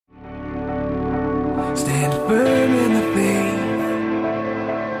Stand firm in the faith.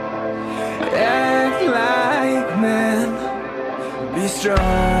 Act like men. Be strong.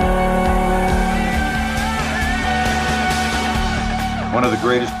 One of the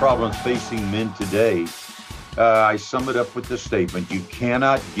greatest problems facing men today, I sum it up with this statement: you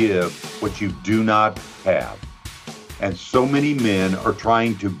cannot give what you do not have. And so many men are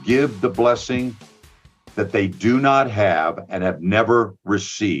trying to give the blessing that they do not have and have never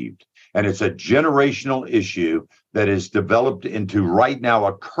received. And it's a generational issue that is developed into right now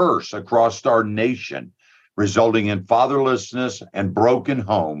a curse across our nation, resulting in fatherlessness and broken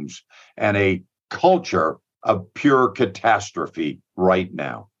homes and a culture of pure catastrophe right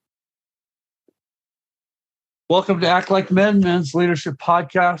now. Welcome to Act Like Men, Men's Leadership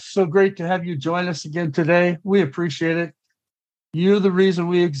Podcast. So great to have you join us again today. We appreciate it. You're the reason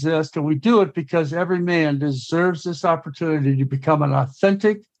we exist, and we do it because every man deserves this opportunity to become an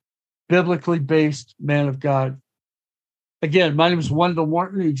authentic, biblically based man of God. Again, my name is Wendell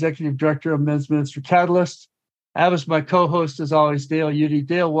Morton, the Executive Director of Men's Ministry Catalyst. I have as my co-host, as always, Dale Udy.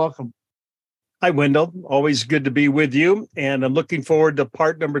 Dale, welcome. Hi, Wendell. Always good to be with you, and I'm looking forward to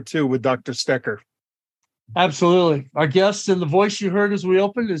part number 2 with Dr. Stecker. Absolutely. Our guest and the voice you heard as we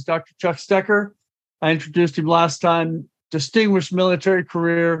opened is Dr. Chuck Stecker. I introduced him last time. Distinguished military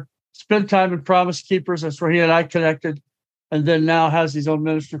career, spent time in Promise Keepers. That's where he and I connected. And then now has his own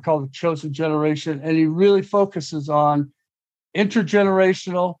ministry called The Chosen Generation. And he really focuses on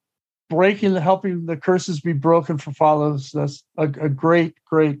intergenerational, helping the curses be broken for fatherlessness. A great,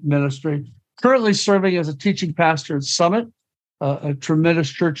 great ministry. Currently serving as a teaching pastor at Summit, a tremendous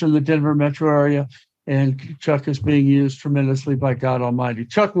church in the Denver metro area. And Chuck is being used tremendously by God Almighty.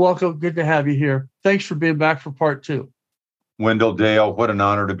 Chuck, welcome. Good to have you here. Thanks for being back for part 2. Wendell, Dale, what an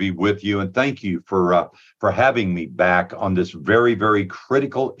honor to be with you. And thank you for having me back on this very, very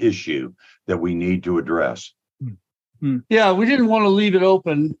critical issue that we need to address. Yeah, we didn't want to leave it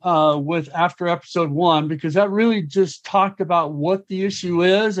open with after episode 1, because that really just talked about what the issue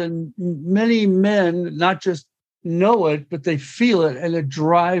is. And many men not just know it, but they feel it, and it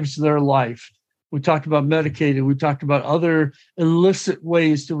drives their life. We talked about medicating. We talked about other illicit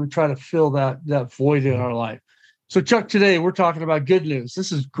ways that we try to fill that void in our life. So, Chuck, today we're talking about good news.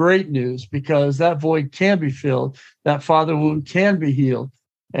 This is great news because that void can be filled, that father wound can be healed,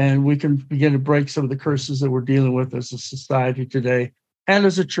 and we can begin to break some of the curses that we're dealing with as a society today and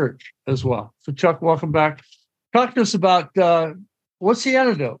as a church as well. So, Chuck, welcome back. Talk to us about what's the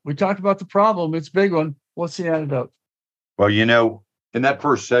antidote? We talked about the problem. It's a big one. What's the antidote? Well, in that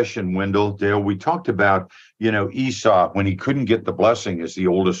first session, Wendell, Dale, we talked about, Esau, when he couldn't get the blessing as the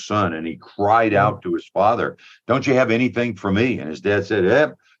oldest son, and he cried out to his father, "Don't you have anything for me?" And his dad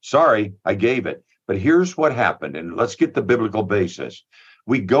said, "Sorry, I gave it." But here's what happened, and let's get the biblical basis.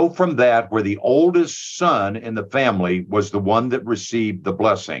 We go from that where the oldest son in the family was the one that received the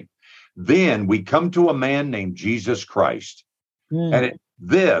blessing. Then we come to a man named Jesus Christ. And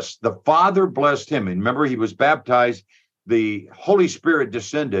the Father blessed him. And remember, he was baptized. The Holy Spirit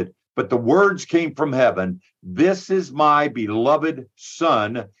descended, but the words came from heaven. "This is my beloved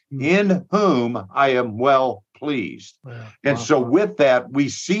Son, in whom I am well pleased." And so with that, we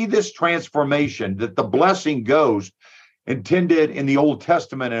see this transformation that the blessing goes, intended in the Old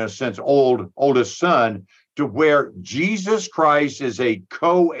Testament, in a sense, oldest son, to where Jesus Christ is a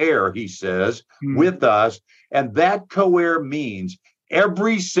co-heir, he says, with us. And that co-heir means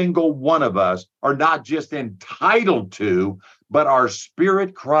every single one of us are not just entitled to, but our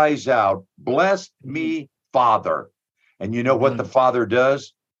spirit cries out, "Bless me, Father." And you know what the Father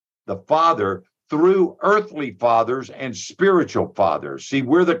does? The Father, through earthly fathers and spiritual fathers. See,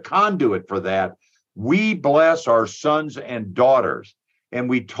 we're the conduit for that. We bless our sons and daughters. And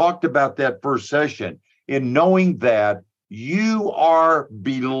we talked about that first session in knowing that you are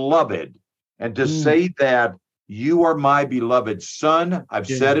beloved. And to say that you are my beloved son. I've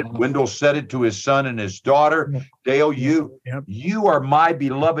said it. Wendell said it to his son and his daughter. Dale, you are my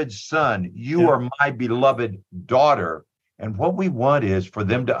beloved son. You are my beloved daughter. And what we want is for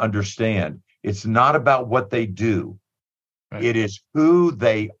them to understand it's not about what they do. Right. It is who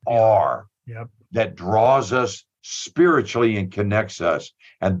they are that draws us spiritually and connects us.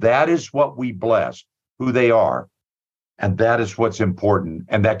 And that is what we bless, who they are. And that is what's important.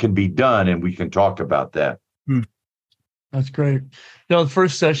 And that can be done. And we can talk about that. That's great. The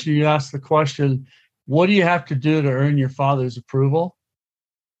first session, you asked the question, what do you have to do to earn your Father's approval?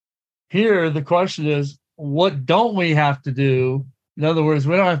 Here, the question is, what don't we have to do? In other words,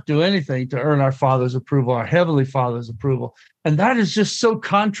 we don't have to do anything to earn our Father's approval, our Heavenly Father's approval. And that is just so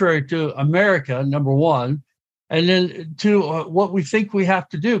contrary to America, number one, and then to what we think we have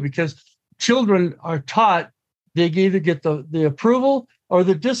to do, because children are taught they either get the approval or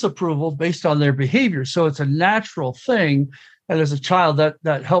the disapproval based on their behavior. So it's a natural thing. And as a child,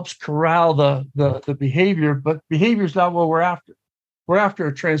 that helps corral the behavior, but behavior is not what we're after. We're after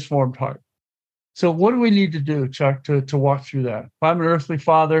a transformed heart. So what do we need to do, Chuck, to walk through that? If I'm an earthly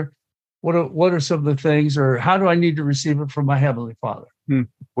father, what are some of the things, or how do I need to receive it from my heavenly Father?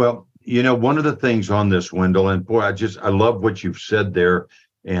 Well, one of the things on this, Wendell, and boy, I love what you've said there.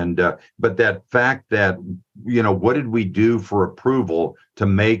 And but that fact that, what did we do for approval to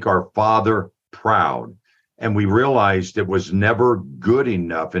make our Father proud? And we realized it was never good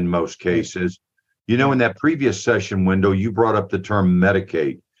enough in most cases. In that previous session, Wendell, you brought up the term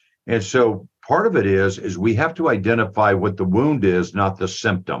medicate. And so part of it is we have to identify what the wound is, not the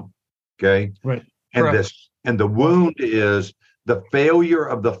symptom. Okay. Right. And the wound is the failure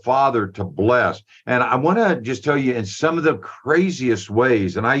of the Father to bless. And I want to just tell you, in some of the craziest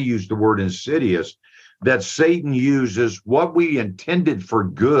ways, and I use the word insidious, that Satan uses what we intended for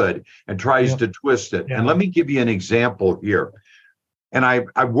good and tries to twist it. And let me give you an example here. And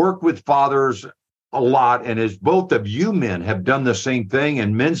I work with fathers a lot, and as both of you men have done the same thing,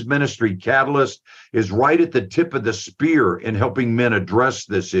 and Men's Ministry Catalyst is right at the tip of the spear in helping men address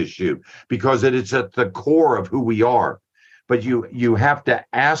this issue, because it's at the core of who we are. But you have to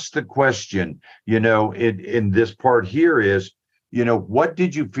ask the question, in this part here is, what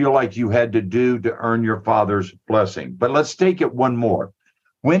did you feel like you had to do to earn your Father's blessing? But let's take it one more.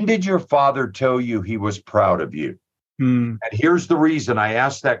 When did your Father tell you he was proud of you? And here's the reason I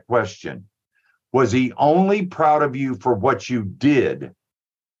asked that question. Was he only proud of you for what you did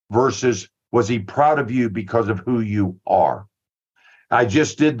versus was he proud of you because of who you are? I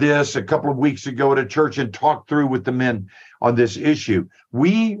just did this a couple of weeks ago at a church and talked through with the men on this issue.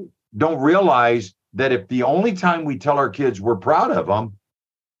 We don't realize that if the only time we tell our kids we're proud of them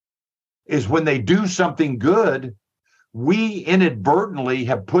is when they do something good, we inadvertently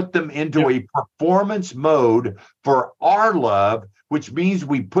have put them into a performance mode for our love, which means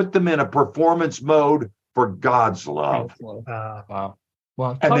we put them in a performance mode for God's love. Wow.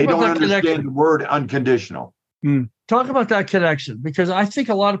 And they don't understand the word unconditional. Talk about that connection, because I think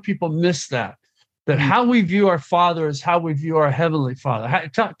a lot of people miss that how we view our Father is how we view our Heavenly Father.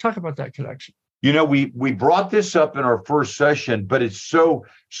 Talk about that connection. We brought this up in our first session, but it's so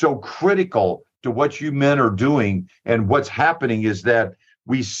critical to what you men are doing. And what's happening is that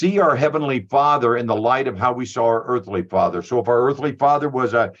we see our Heavenly Father in the light of how we saw our earthly father. So if our earthly father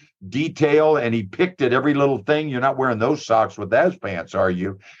was a detail and he picked at every little thing, you're not wearing those socks with those pants, are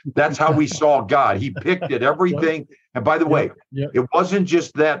you? That's how we saw God. He picked at everything. And by the way, it wasn't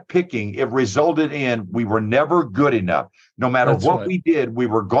just that picking. It resulted in we were never good enough. No matter what we did, we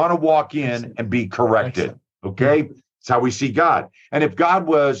were going to walk in and be corrected. Okay? That's how we see God. And if God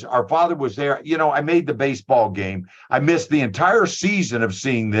was, our Father was there, I made the baseball game. I missed the entire season of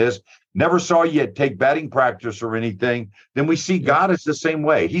seeing this. Never saw you take batting practice or anything. Then we see God as the same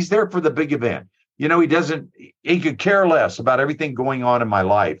way. He's there for the big event. He could care less about everything going on in my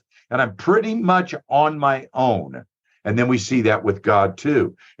life. And I'm pretty much on my own. And then we see that with God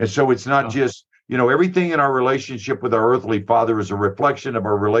too. And so it's not just, everything in our relationship with our earthly father is a reflection of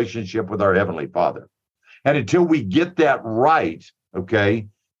our relationship with our heavenly Father. And until we get that right, okay,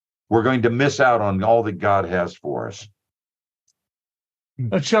 we're going to miss out on all that God has for us.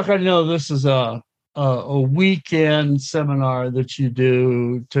 Chuck, I know this is a weekend seminar that you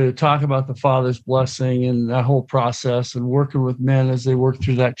do to talk about the Father's blessing and that whole process and working with men as they work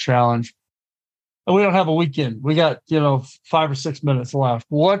through that challenge. And we don't have a weekend. We got, 5 or 6 minutes left.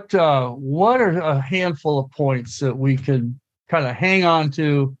 What are a handful of points that we can kind of hang on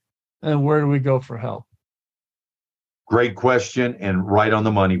to, and where do we go for help? Great question, and right on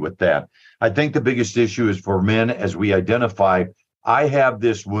the money with that. I think the biggest issue is for men, as we identify, I have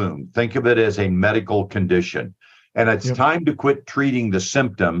this wound. Think of it as a medical condition. And it's time to quit treating the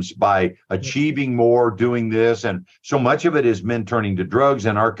symptoms by achieving more, doing this. And so much of it is men turning to drugs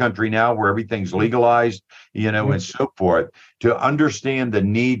in our country now, where everything's legalized, and so forth, to understand the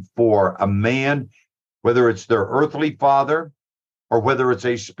need for a man, whether it's their earthly father or whether it's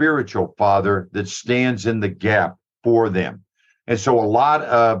a spiritual father that stands in the gap for them. And so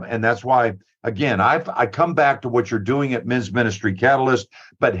and that's why, again, I come back to what you're doing at Men's Ministry Catalyst,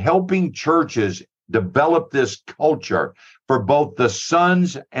 but helping churches develop this culture for both the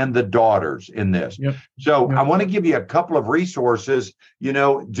sons and the daughters in this. So I want to give you a couple of resources,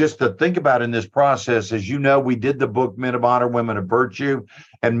 just to think about in this process. As you know, we did the book Men of Honor, Women of Virtue,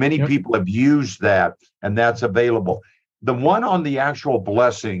 and many people have used that, and that's available. The one on the actual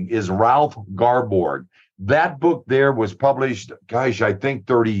blessing is Ralph Garborg. That book there was published, I think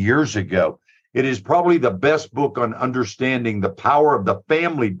 30 years ago. It is probably the best book on understanding the power of the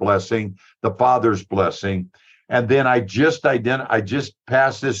family blessing, the father's blessing. And then I just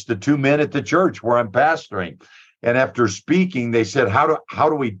passed this to two men at the church where I'm pastoring. And after speaking, they said, how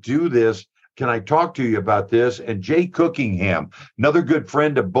do we do this? Can I talk to you about this? And Jay Cookingham, another good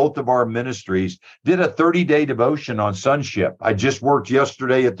friend of both of our ministries, did a 30-day devotion on sonship. I just worked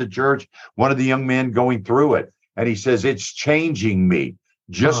yesterday at the church, one of the young men going through it. And he says, it's changing me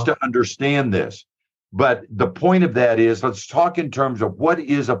just to understand this. But the point of that is, let's talk in terms of what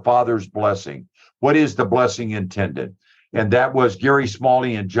is a father's blessing? What is the blessing intended? And that was Gary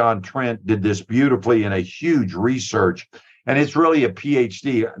Smalley and John Trent did this beautifully in a huge research. And it's really a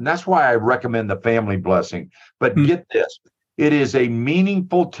PhD. And that's why I recommend the family blessing. But get this, it is a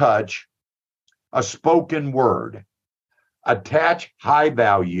meaningful touch, a spoken word, attach high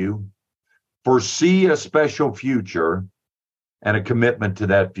value, foresee a special future, and a commitment to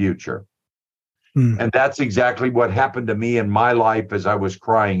that future. And that's exactly what happened to me in my life as I was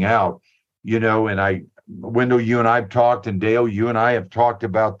crying out, and Wendell, you and I've talked, and Dale, you and I have talked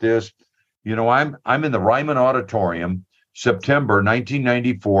about this. I'm in the Ryman Auditorium, September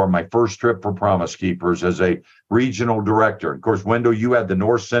 1994, my first trip for Promise Keepers as a regional director. Of course, Wendell, you had the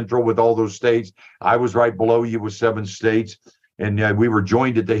North Central with all those states. I was right below you with 7 states, and we were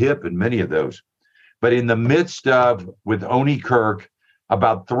joined at the hip in many of those. But in the midst of, with Oni Kirk,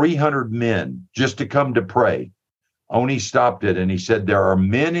 about 300 men just to come to pray, Oni stopped it and he said, there are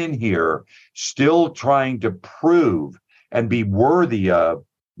men in here still trying to prove and be worthy of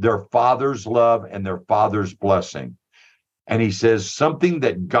their father's love and their father's blessing. And he says, something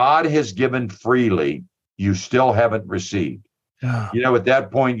that God has given freely, you still haven't received. Yeah. At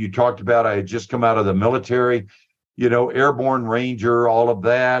that point, you talked about, I had just come out of the military, airborne ranger, all of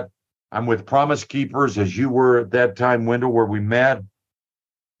that. I'm with Promise Keepers, as you were at that time, Wendell, where we met.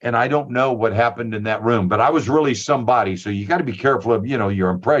 And I don't know what happened in that room, but I was really somebody. So you got to be careful of, your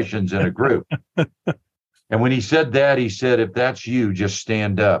impressions in a group. And when he said that, he said, if that's you, just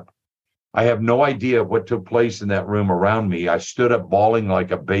stand up. I have no idea what took place in that room around me. I stood up bawling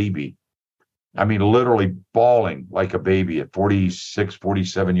like a baby. I mean, literally bawling like a baby at 46,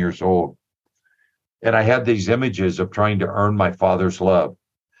 47 years old. And I had these images of trying to earn my father's love.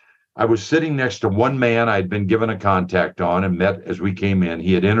 I was sitting next to one man I'd been given a contact on and met as we came in.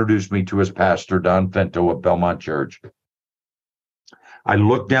 He had introduced me to his pastor, Don Fento of Belmont Church. I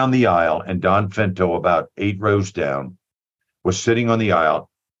looked down the aisle, and Don Fento, about 8 rows down, was sitting on the aisle.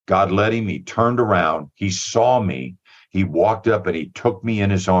 God led him. He turned around. He saw me. He walked up and he took me in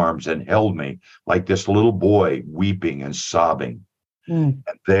his arms and held me like this little boy weeping and sobbing. And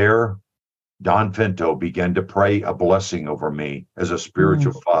there, Don Fento began to pray a blessing over me as a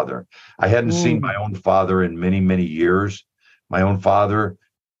spiritual father. I hadn't seen my own father in many, many years. My own father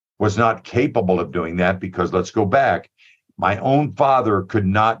was not capable of doing that because, let's go back, my own father could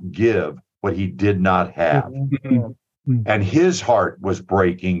not give what he did not have. And his heart was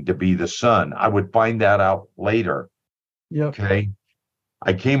breaking to be the son. I would find that out later. Okay.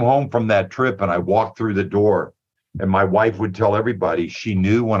 I came home from that trip and I walked through the door. And my wife would tell everybody she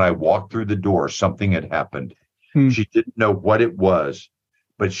knew when I walked through the door, something had happened. She didn't know what it was,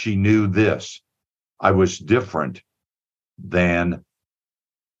 but she knew this. I was different than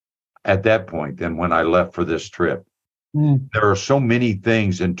at that point than when I left for this trip. There are so many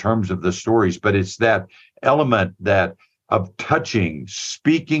things in terms of the stories, but it's that element that of touching,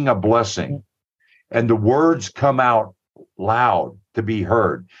 speaking a blessing, and the words come out loud to be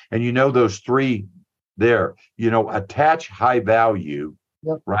heard. And those 3 there, attach high value,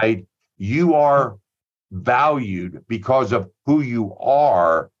 right? You are valued because of who you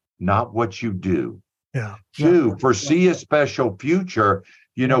are, not what you do. 2, foresee a special future.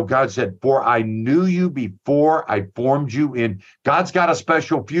 God said, for I knew you before I formed you in. God's got a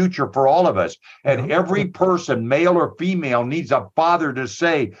special future for all of us. And every person, male or female, needs a father to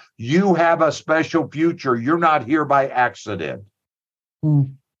say, you have a special future. You're not here by accident.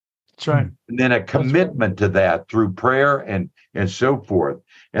 That's right. And then a commitment to that through prayer and so forth.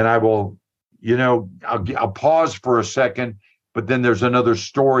 And I will, I'll pause for a second, but then there's another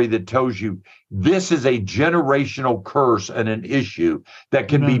story that tells you this is a generational curse and an issue that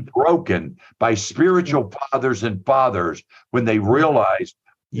can be broken by spiritual fathers and fathers when they realize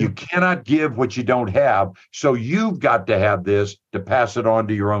you cannot give what you don't have. So you've got to have this to pass it on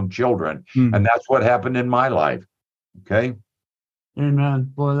to your own children. And that's what happened in my life. Okay.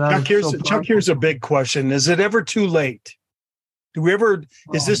 Amen. Boy, Chuck, here's a big question. Is it ever too late? Do we ever,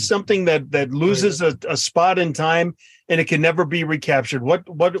 is this something that loses a spot in time and it can never be recaptured?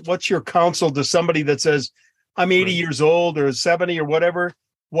 What's your counsel to somebody that says, I'm 80 years old or 70 or whatever?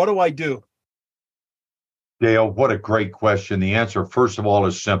 What do I do? Dale, what a great question. The answer, first of all,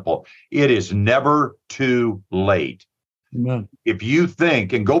 is simple. It is never too late. Amen. If you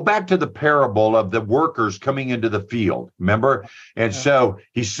think, and go back to the parable of the workers coming into the field, remember? And so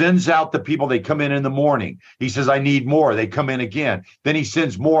he sends out the people, they come in the morning. He says, I need more. They come in again. Then he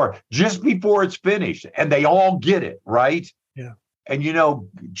sends more just before it's finished, and they all get it, right? Yeah. And,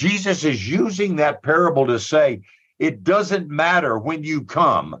 Jesus is using that parable to say, it doesn't matter when you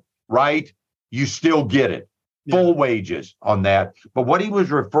come, right? You still get it. Full wages on that. But what he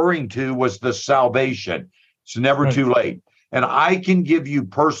was referring to was the salvation. It's never too late. And I can give you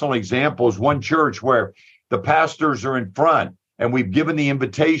personal examples. One church where the pastors are in front and we've given the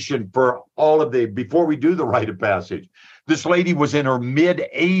invitation for all of before we do the rite of passage. This lady was in her mid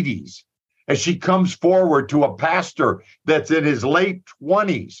 80s as she comes forward to a pastor that's in his late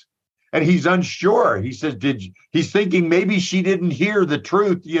 20s. And he's unsure. He says, he's thinking maybe she didn't hear the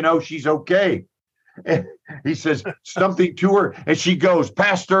truth. She's okay. And he says something to her. And she goes,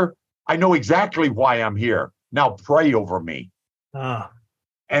 Pastor, I know exactly why I'm here. Now pray over me.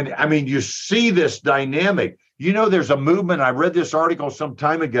 And I mean, you see this dynamic. There's a movement. I read this article some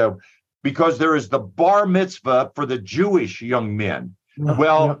time ago because there is the bar mitzvah for the Jewish young men. In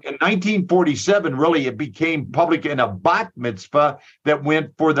 1947, really, it became public in a bat mitzvah that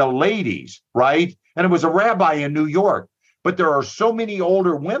went for the ladies, right? And it was a rabbi in New York. But there are so many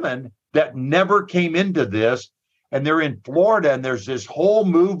older women that never came into this. And they're in Florida, and there's this whole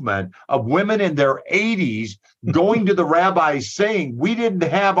movement of women in their 80s going to the rabbis saying, we didn't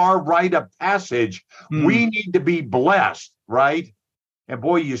have our rite of passage. We need to be blessed, right? And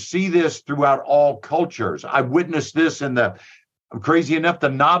boy, you see this throughout all cultures. I witnessed this in crazy enough, the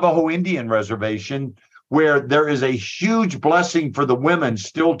Navajo Indian Reservation, where there is a huge blessing for the women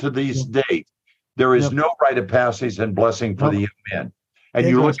still to this day. There is no rite of passage and blessing for the young men. And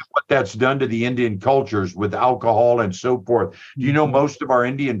you look at what that's done to the Indian cultures with alcohol and so forth. Do most of our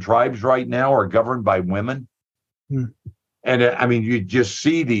Indian tribes right now are governed by women? And I mean, you just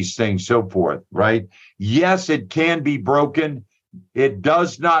see these things, so forth, right? Yes, it can be broken. It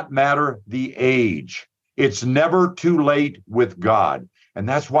does not matter the age. It's never too late with God. And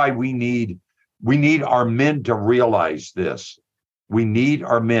that's why we need our men to realize this. We need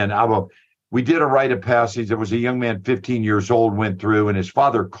our men. We did a rite of passage. There was a young man, 15 years old, went through, and his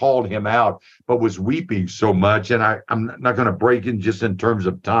father called him out, but was weeping so much. And I'm not going to break in just in terms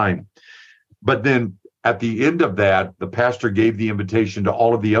of time. But then at the end of that, the pastor gave the invitation to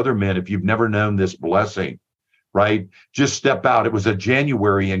all of the other men. If you've never known this blessing, right, just step out. It was a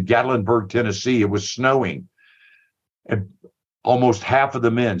January in Gatlinburg, Tennessee. It was snowing. And almost half of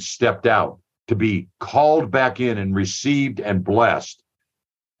the men stepped out to be called back in and received and blessed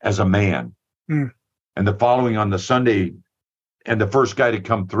as a man. And the following on the Sunday, and the first guy to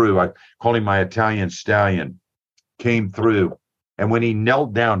come through, I call him my Italian stallion, came through. And when he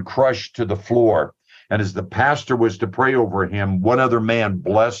knelt down, crushed to the floor, and as the pastor was to pray over him, one other man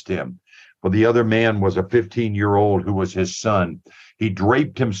blessed him. Well, the other man was a 15-year-old who was his son. He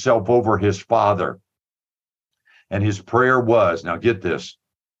draped himself over his father. And his prayer was, now get this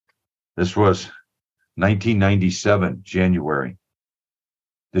was 1997, January.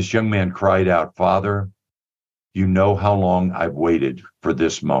 This young man cried out, Father, you know how long I've waited for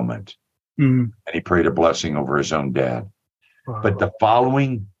this moment. And he prayed a blessing over his own dad. Wow. But the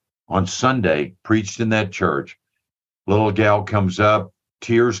following, on Sunday, preached in that church, little gal comes up,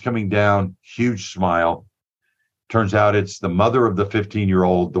 tears coming down, huge smile. Turns out it's the mother of the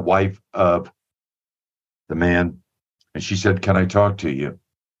 15-year-old, the wife of the man. And she said, can I talk to you?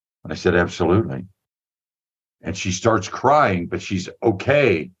 And I said, absolutely. And she starts crying, but she's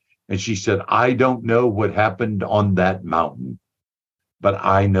okay. And she said, I don't know what happened on that mountain, but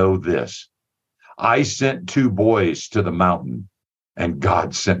I know this. I sent 2 boys to the mountain, and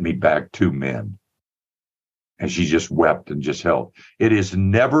God sent me back 2 men. And she just wept and just held. It is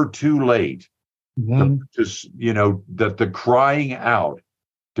never too late that the crying out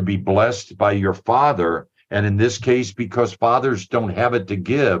to be blessed by your father. And in this case, because fathers don't have it to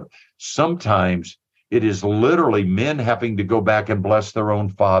give, sometimes it is literally men having to go back and bless their own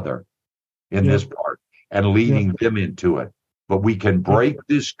father in this part and leading them into it. But we can break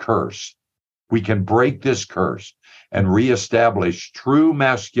this curse. We can break this curse and reestablish true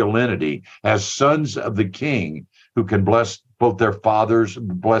masculinity as sons of the King who can bless both their fathers,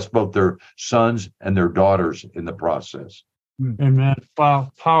 bless both their sons and their daughters in the process. Amen.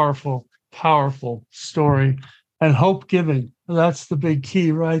 Wow. Powerful, powerful story and hope giving. That's the big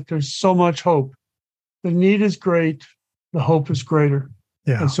key, right? There's so much hope. The need is great. The hope is greater.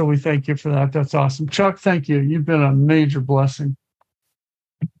 Yeah. And so we thank you for that. That's awesome. Chuck, thank you. You've been a major blessing.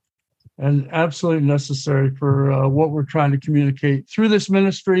 and absolutely necessary for what we're trying to communicate through this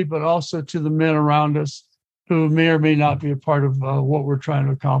ministry, but also to the men around us who may or may not be a part of what we're trying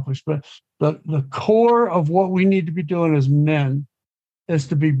to accomplish. But the core of what we need to be doing as men is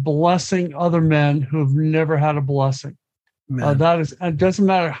to be blessing other men who have never had a blessing. It doesn't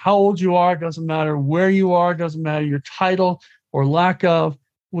matter how old you are, doesn't matter where you are, doesn't matter your title or lack of.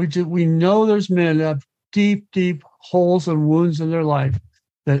 We know there's men that have deep, deep holes and wounds in their life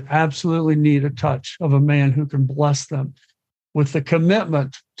that absolutely need a touch of a man who can bless them with the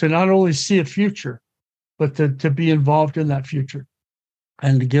commitment to not only see a future, but to be involved in that future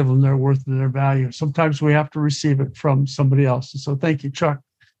and to give them their worth and their value. Sometimes we have to receive it from somebody else. So thank you, Chuck.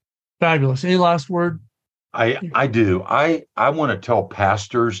 Fabulous. Any last word? I do. I want to tell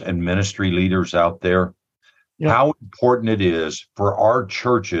pastors and ministry leaders out there how important it is for our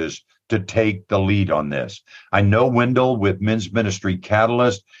churches to take the lead on this. I know, Wendell, with Men's Ministry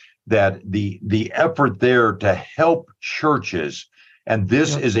Catalyst, that the effort there to help churches, and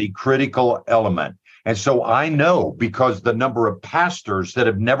this is a critical element. And so I know, because the number of pastors that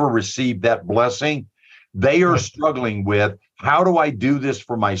have never received that blessing, they are struggling with, how do I do this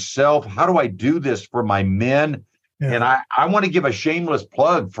for myself? How do I do this for my men? Yeah. And I want to give a shameless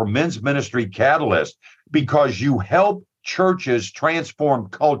plug for Men's Ministry Catalyst, because you help churches transform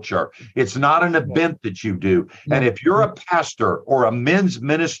culture. It's not an event that you do. And if you're a pastor or a men's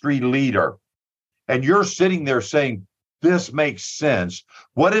ministry leader and you're sitting there saying, this makes sense,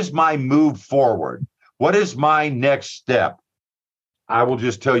 what is my move forward? What is my next step? I will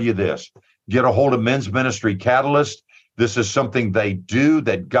just tell you this. Get a hold of Men's Ministry Catalyst. This is something they do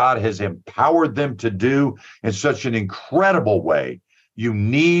that God has empowered them to do in such an incredible way. You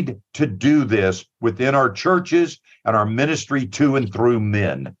need to do this within our churches and our ministry to and through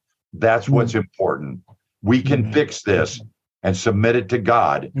men. That's what's important. We can fix this and submit it to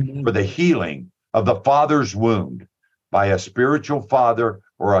God for the healing of the father's wound by a spiritual father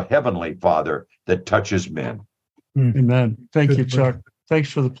or a heavenly father that touches men. Amen. Thank you, Chuck.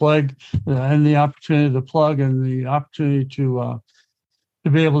 Thanks for the plug and the opportunity to plug and the opportunity to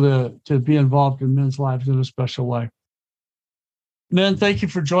be able to be involved in men's lives in a special way. Men, thank you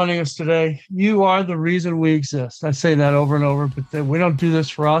for joining us today. You are the reason we exist. I say that over and over, but we don't do this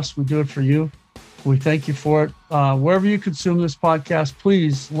for us. We do it for you. We thank you for it. Wherever you consume this podcast,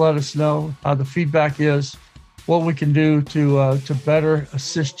 please let us know how the feedback is, what we can do to better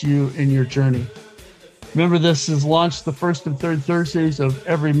assist you in your journey. Remember, this is launched the first and third Thursdays of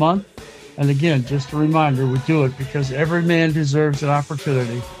every month. And again, just a reminder, we do it because every man deserves an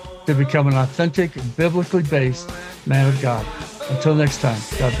opportunity to become an authentic, biblically based man of God. Until next time,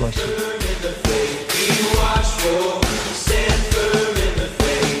 God bless you.